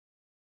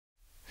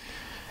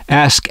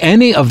Ask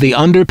any of the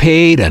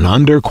underpaid and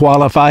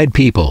underqualified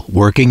people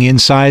working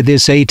inside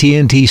this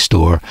AT&T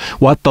store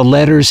what the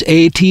letters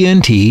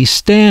AT&T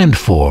stand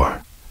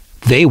for.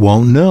 They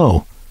won't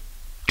know.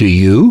 Do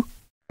you?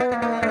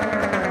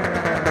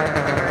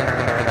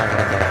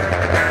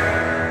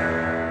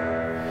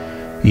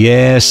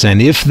 Yes, and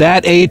if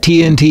that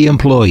AT&T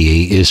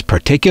employee is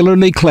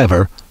particularly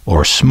clever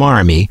or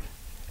smarmy,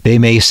 they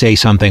may say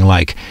something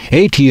like,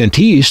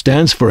 AT&T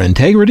stands for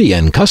integrity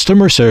and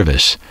customer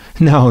service.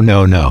 No.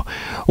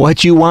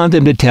 What you want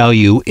them to tell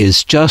you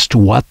is just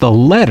what the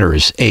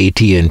letters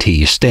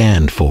AT&T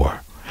stand for.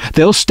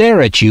 They'll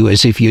stare at you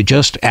as if you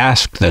just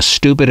asked the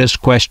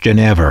stupidest question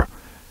ever.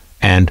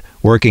 And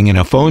working in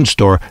a phone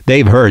store,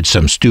 they've heard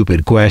some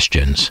stupid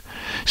questions.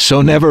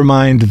 So never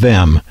mind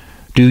them.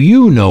 Do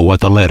you know what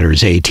the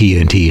letters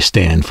AT&T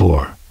stand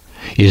for?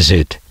 Is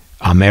it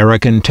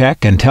American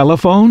Tech and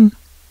Telephone?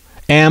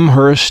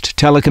 Amherst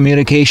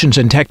Telecommunications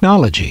and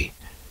Technology?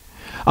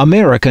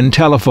 American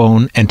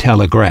Telephone and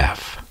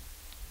Telegraph?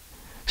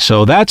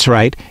 So that's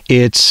right,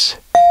 it's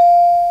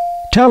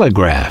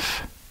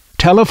Telegraph.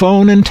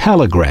 Telephone and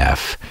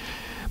telegraph.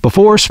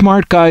 Before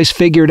smart guys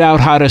figured out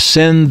how to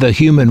send the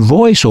human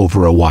voice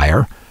over a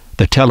wire,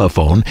 the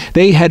telephone,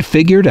 they had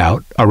figured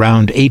out,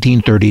 around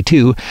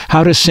 1832,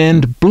 how to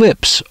send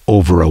blips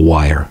over a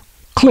wire.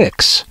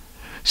 Clicks.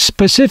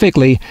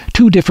 Specifically,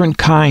 two different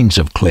kinds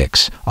of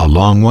clicks, a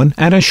long one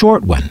and a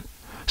short one.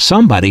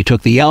 Somebody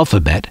took the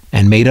alphabet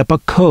and made up a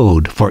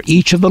code for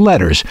each of the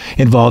letters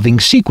involving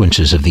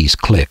sequences of these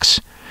clicks,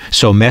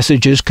 so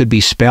messages could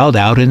be spelled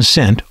out and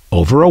sent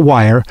over a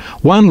wire,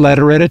 one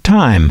letter at a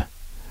time.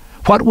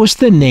 What was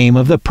the name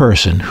of the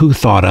person who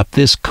thought up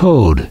this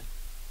code?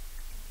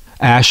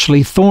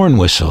 Ashley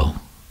Thornwhistle,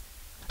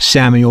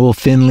 Samuel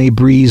Finley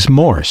Breeze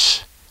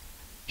Morse,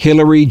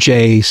 Hilary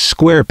J.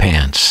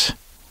 Squarepants.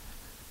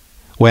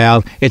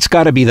 Well, it's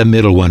got to be the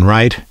middle one,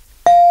 right?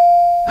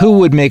 Who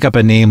would make up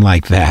a name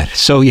like that?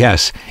 So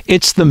yes,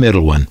 it's the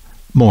middle one,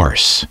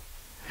 Morse.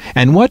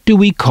 And what do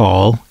we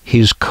call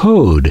his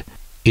code?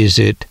 Is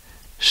it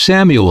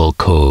Samuel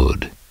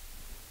code,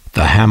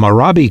 the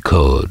Hammurabi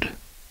code,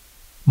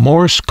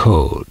 Morse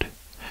code?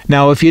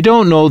 Now, if you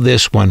don't know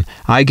this one,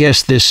 I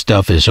guess this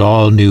stuff is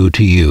all new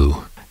to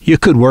you. You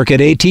could work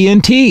at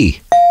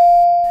AT&T.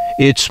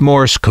 It's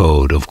Morse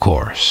code, of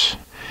course.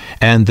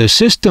 And the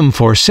system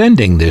for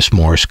sending this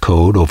Morse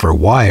code over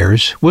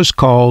wires was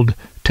called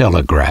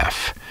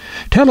Telegraph.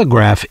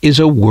 Telegraph is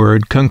a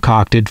word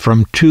concocted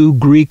from two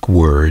Greek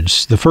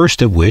words, the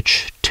first of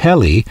which,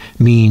 tele,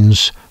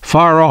 means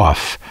far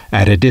off,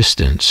 at a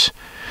distance.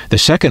 The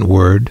second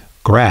word,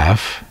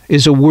 graph,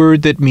 is a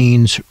word that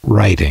means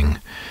writing.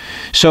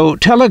 So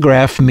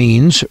telegraph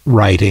means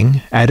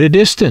writing at a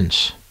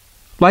distance,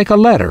 like a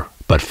letter,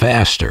 but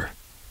faster.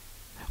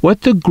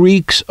 What the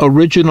Greeks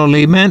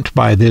originally meant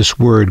by this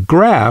word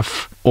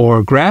graph,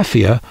 or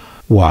graphia,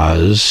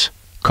 was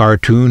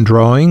cartoon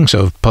drawings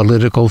of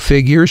political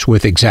figures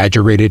with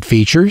exaggerated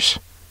features,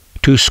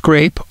 to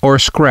scrape or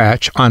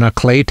scratch on a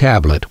clay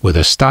tablet with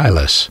a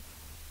stylus,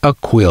 a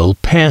quill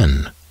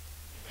pen.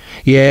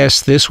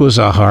 Yes, this was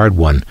a hard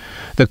one.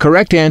 The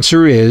correct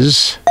answer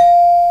is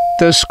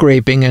the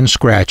scraping and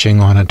scratching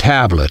on a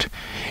tablet,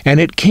 and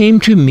it came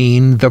to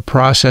mean the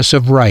process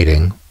of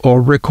writing or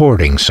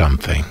recording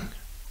something.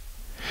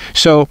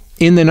 So,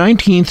 in the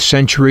 19th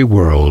century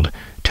world,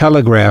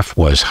 telegraph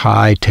was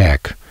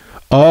high-tech.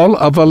 All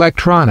of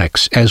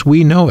electronics, as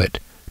we know it,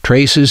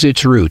 traces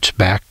its roots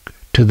back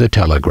to the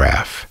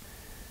telegraph.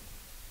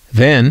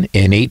 Then,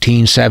 in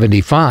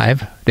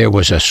 1875, there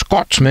was a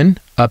Scotsman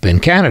up in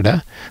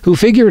Canada who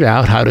figured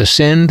out how to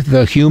send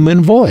the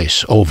human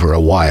voice over a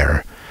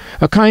wire,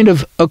 a kind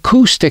of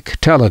acoustic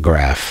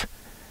telegraph.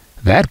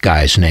 That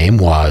guy's name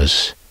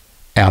was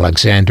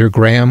Alexander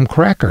Graham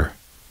Cracker,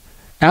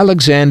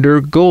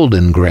 Alexander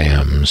Golden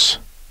Grahams,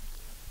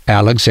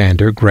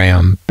 Alexander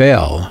Graham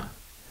Bell,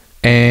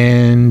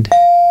 and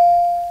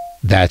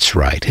that's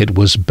right, it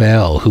was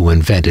Bell who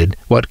invented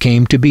what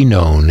came to be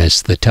known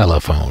as the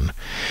telephone.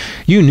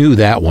 You knew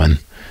that one.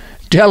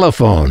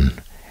 Telephone.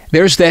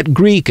 There's that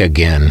Greek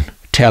again.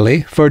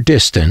 Tele for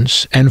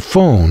distance and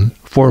phone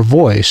for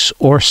voice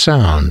or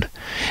sound.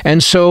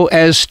 And so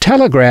as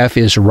telegraph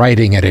is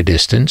writing at a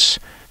distance,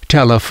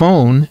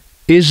 telephone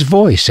is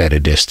voice at a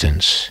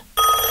distance.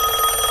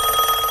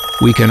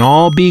 We can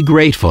all be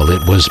grateful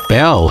it was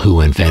Bell who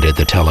invented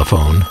the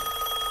telephone.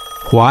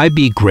 Why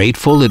be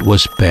grateful it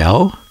was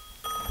Bell?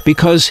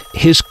 Because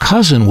his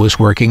cousin was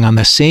working on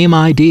the same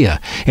idea,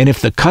 and if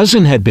the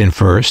cousin had been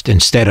first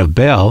instead of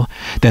Bell,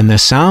 then the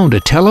sound a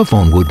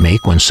telephone would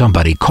make when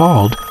somebody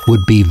called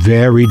would be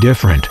very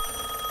different.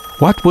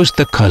 What was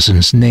the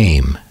cousin's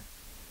name?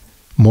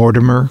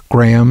 Mortimer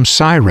Graham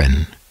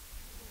Siren,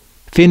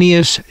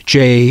 Phineas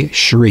J.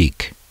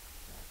 Shriek,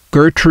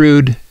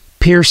 Gertrude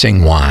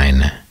Piercing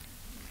Wine.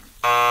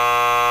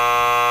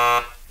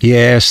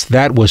 Yes,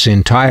 that was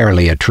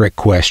entirely a trick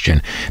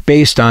question,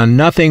 based on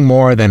nothing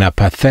more than a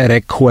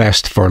pathetic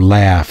quest for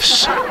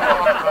laughs.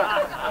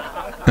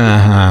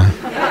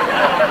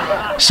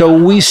 So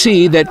we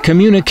see that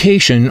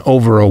communication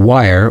over a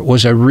wire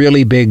was a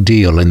really big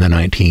deal in the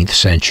 19th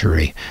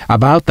century,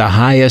 about the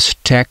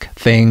highest tech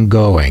thing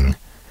going.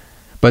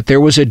 But there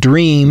was a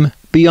dream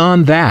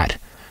beyond that.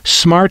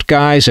 Smart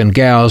guys and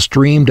gals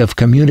dreamed of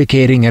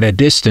communicating at a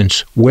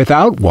distance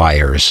without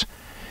wires.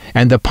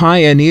 And the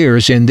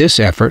pioneers in this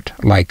effort,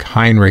 like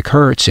Heinrich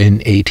Hertz in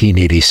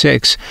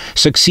 1886,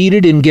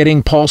 succeeded in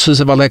getting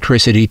pulses of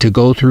electricity to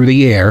go through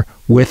the air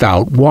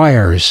without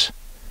wires.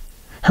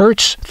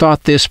 Hertz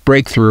thought this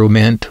breakthrough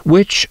meant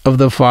which of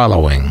the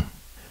following?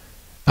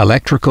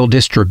 Electrical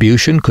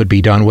distribution could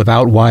be done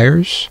without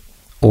wires,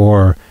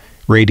 or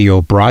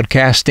radio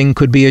broadcasting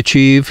could be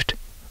achieved,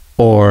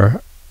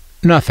 or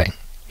nothing.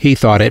 He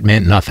thought it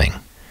meant nothing.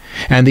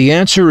 And the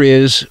answer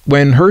is,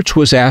 when Hertz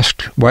was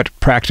asked what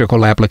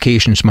practical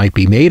applications might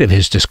be made of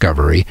his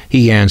discovery,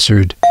 he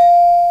answered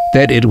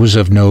that it was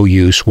of no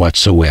use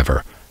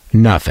whatsoever.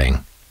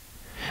 Nothing.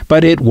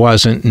 But it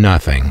wasn't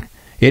nothing.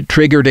 It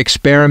triggered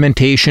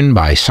experimentation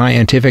by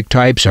scientific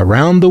types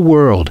around the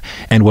world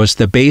and was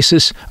the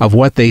basis of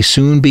what they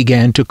soon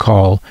began to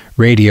call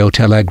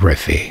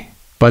radiotelegraphy.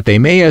 But they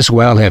may as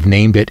well have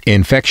named it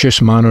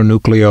infectious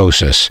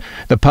mononucleosis.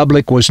 The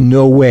public was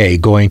no way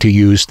going to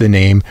use the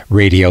name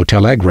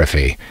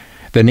radiotelegraphy.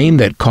 The name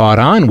that caught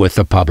on with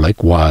the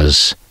public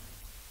was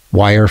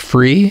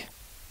wire-free,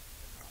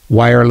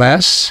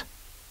 wireless,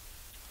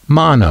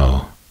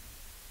 mono.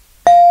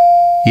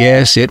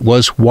 Yes, it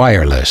was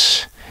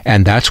wireless,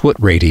 and that's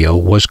what radio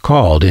was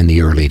called in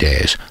the early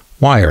days,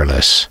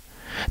 wireless.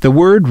 The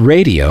word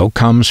radio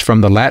comes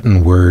from the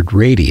Latin word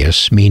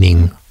radius,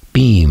 meaning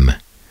beam.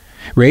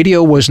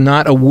 Radio was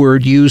not a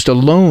word used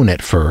alone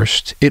at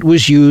first. It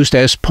was used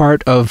as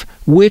part of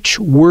which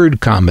word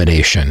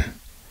combination?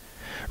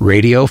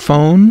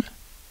 Radiophone,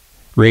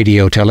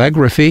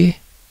 radiotelegraphy,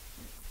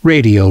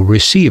 radio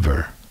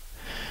receiver.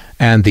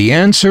 And the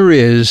answer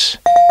is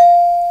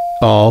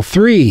all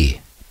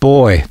three.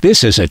 Boy,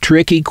 this is a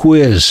tricky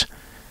quiz.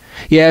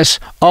 Yes,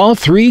 all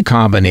three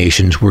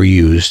combinations were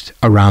used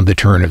around the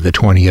turn of the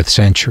 20th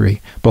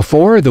century,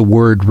 before the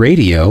word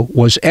radio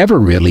was ever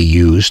really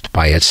used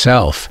by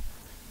itself.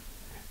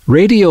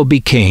 Radio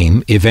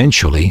became,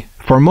 eventually,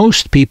 for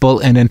most people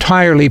an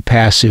entirely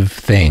passive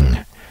thing.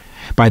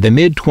 By the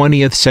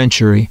mid-20th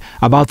century,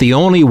 about the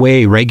only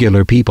way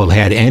regular people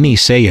had any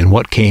say in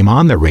what came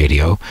on the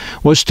radio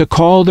was to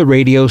call the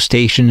radio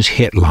station's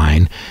hit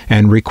line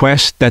and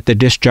request that the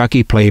disc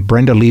jockey play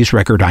Brenda Lee's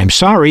record "I'm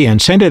Sorry"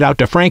 and send it out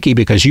to Frankie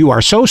because you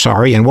are so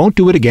sorry and won't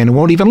do it again and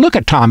won't even look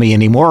at Tommy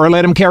anymore or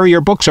let him carry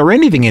your books or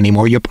anything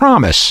anymore, you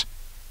promise.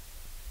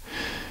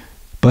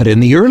 But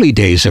in the early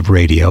days of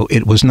radio,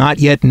 it was not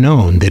yet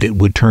known that it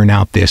would turn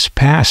out this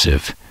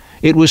passive.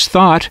 It was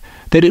thought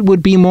that it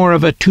would be more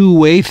of a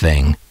two-way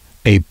thing,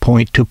 a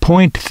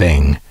point-to-point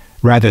thing,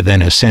 rather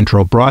than a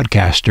central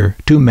broadcaster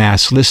to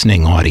mass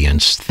listening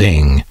audience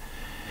thing.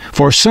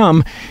 For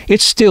some,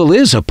 it still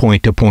is a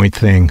point-to-point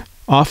thing,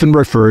 often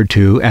referred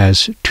to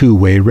as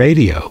two-way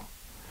radio.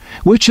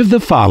 Which of the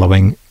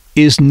following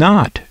is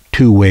not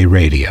two-way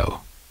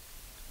radio?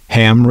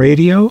 Ham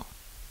radio?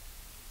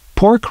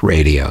 Pork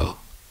radio?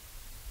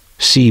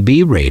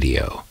 CB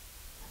radio?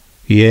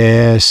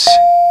 Yes,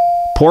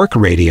 pork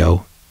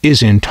radio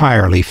is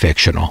entirely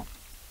fictional.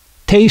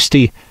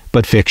 Tasty,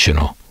 but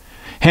fictional.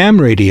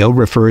 Ham radio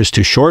refers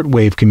to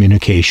shortwave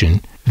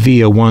communication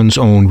via one's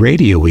own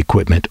radio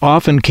equipment,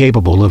 often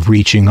capable of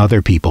reaching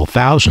other people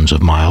thousands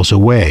of miles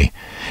away.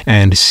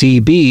 And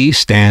CB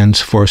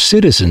stands for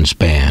Citizens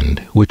Band,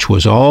 which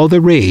was all the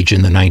rage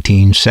in the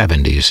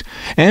 1970s,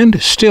 and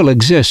still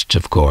exists,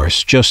 of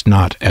course, just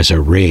not as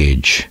a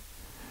rage.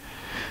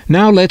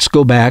 Now let's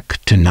go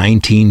back to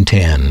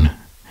 1910.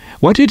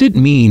 What did it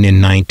mean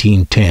in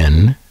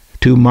 1910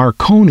 to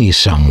Marconi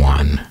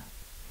someone?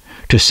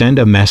 To send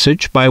a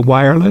message by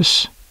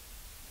wireless?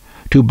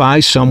 To buy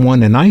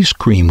someone an ice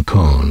cream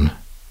cone?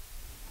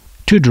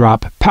 To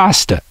drop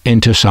pasta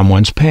into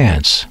someone's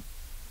pants?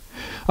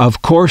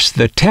 Of course,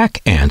 the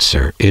tech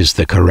answer is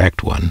the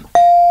correct one.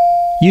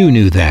 You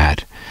knew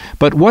that.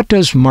 But what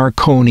does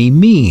Marconi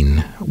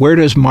mean? Where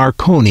does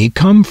Marconi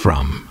come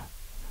from?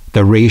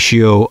 The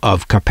ratio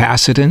of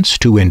capacitance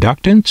to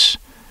inductance?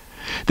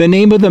 The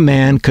name of the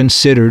man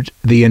considered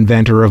the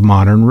inventor of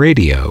modern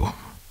radio.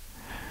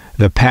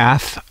 The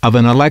path of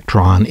an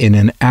electron in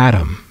an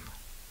atom.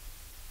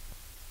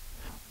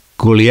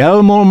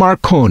 Guglielmo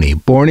Marconi,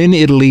 born in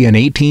Italy in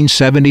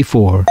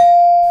 1874,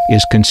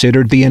 is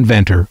considered the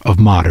inventor of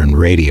modern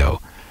radio.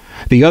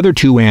 The other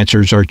two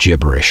answers are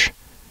gibberish.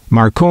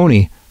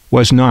 Marconi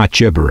was not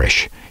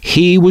gibberish.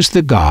 He was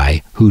the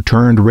guy who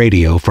turned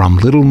radio from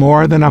little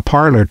more than a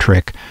parlor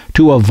trick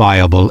to a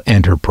viable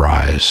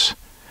enterprise.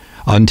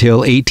 Until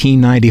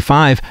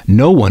 1895,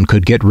 no one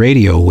could get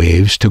radio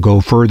waves to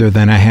go further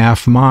than a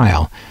half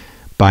mile.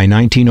 By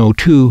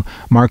 1902,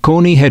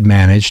 Marconi had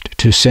managed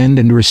to send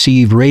and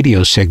receive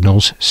radio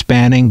signals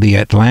spanning the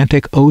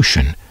Atlantic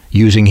Ocean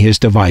using his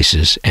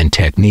devices and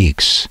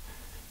techniques.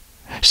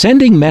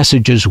 Sending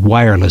messages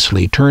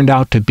wirelessly turned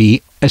out to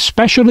be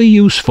especially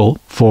useful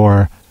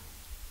for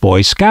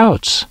Boy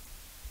Scouts,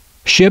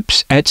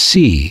 ships at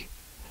sea,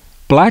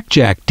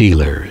 blackjack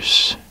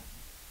dealers.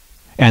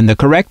 And the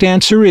correct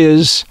answer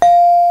is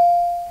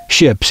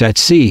ships at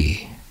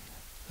sea.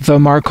 The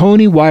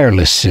Marconi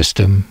wireless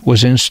system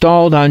was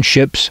installed on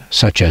ships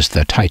such as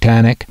the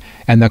Titanic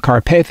and the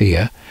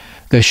Carpathia,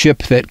 the ship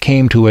that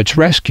came to its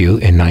rescue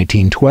in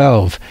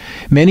 1912.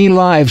 Many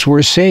lives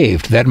were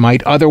saved that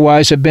might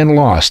otherwise have been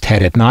lost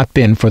had it not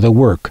been for the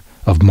work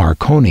of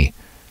Marconi.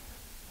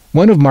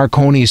 One of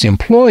Marconi's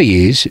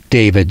employees,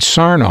 David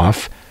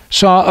Sarnoff,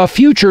 saw a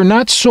future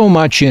not so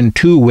much in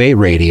two-way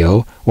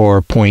radio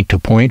or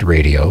point-to-point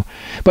radio,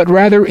 but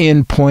rather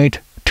in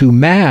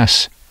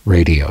point-to-mass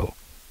radio,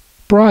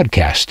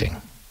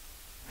 broadcasting.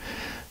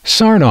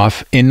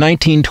 Sarnoff, in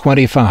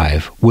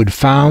 1925, would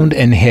found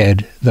and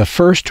head the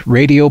first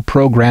radio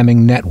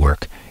programming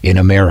network in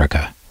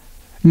America.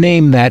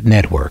 Name that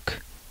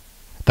network.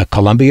 The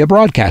Columbia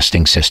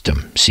Broadcasting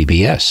System,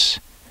 CBS.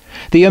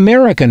 The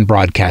American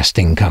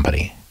Broadcasting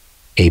Company,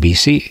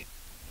 ABC.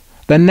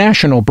 The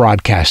National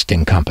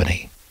Broadcasting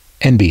Company,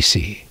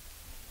 NBC.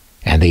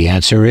 And the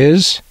answer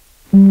is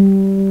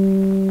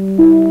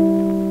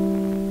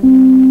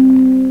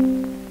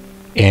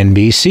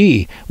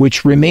NBC,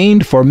 which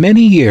remained for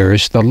many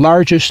years the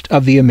largest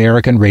of the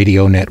American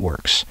radio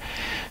networks.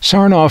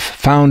 Sarnoff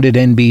founded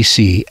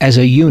NBC as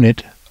a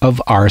unit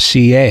of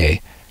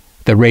RCA,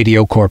 the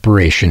Radio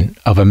Corporation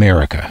of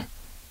America.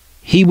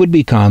 He would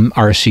become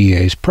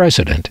RCA's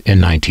president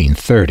in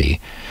 1930,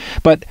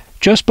 but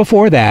just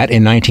before that,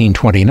 in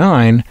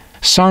 1929,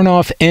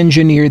 Sarnoff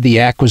engineered the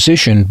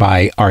acquisition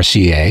by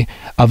RCA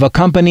of a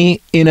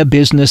company in a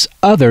business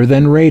other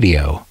than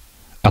radio,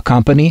 a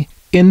company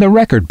in the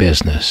record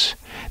business.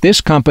 This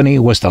company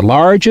was the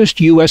largest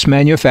U.S.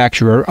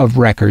 manufacturer of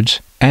records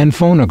and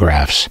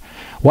phonographs.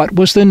 What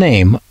was the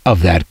name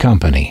of that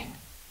company?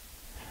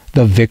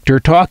 The Victor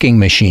Talking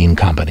Machine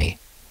Company,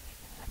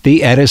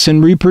 the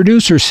Edison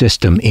Reproducer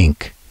System,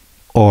 Inc.,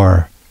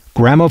 or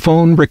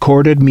Gramophone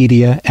Recorded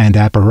Media and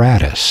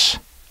Apparatus.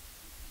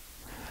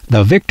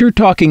 The Victor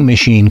Talking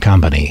Machine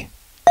Company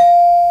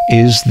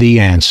is the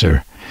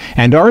answer,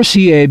 and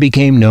RCA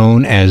became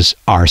known as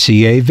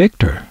RCA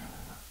Victor.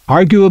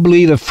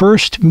 Arguably the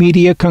first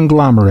media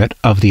conglomerate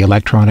of the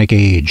electronic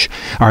age,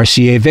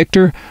 RCA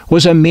Victor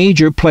was a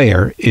major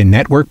player in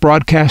network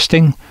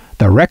broadcasting,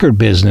 the record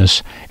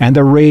business, and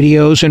the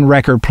radios and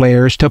record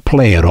players to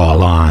play it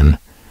all on.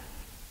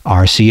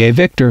 RCA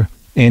Victor,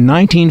 in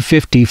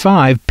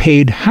 1955,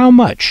 paid how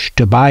much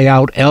to buy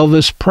out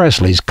Elvis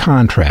Presley's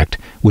contract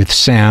with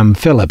Sam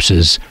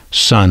Phillips's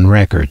Sun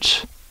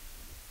Records?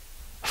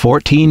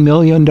 $14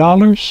 million?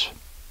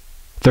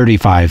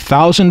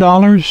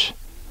 $35,000?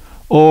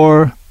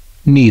 Or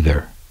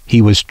neither?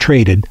 He was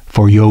traded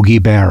for Yogi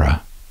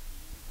Berra.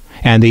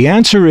 And the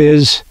answer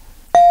is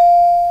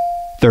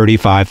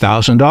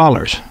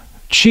 $35,000.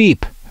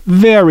 Cheap,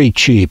 very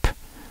cheap.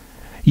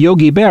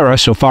 Yogi Berra,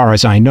 so far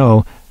as I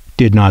know,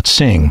 did not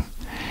sing.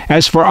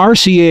 As for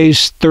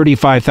RCA's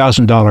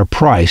 $35,000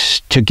 price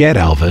to get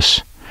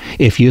Elvis,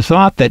 if you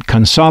thought that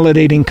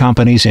consolidating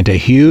companies into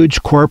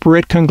huge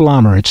corporate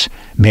conglomerates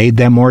made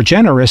them more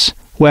generous,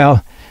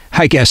 well,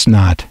 I guess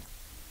not.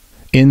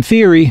 In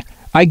theory,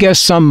 I guess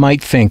some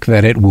might think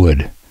that it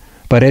would.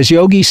 But as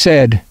Yogi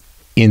said,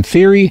 in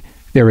theory,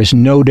 there is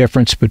no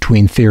difference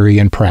between theory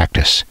and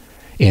practice.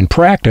 In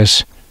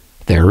practice,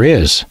 there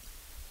is.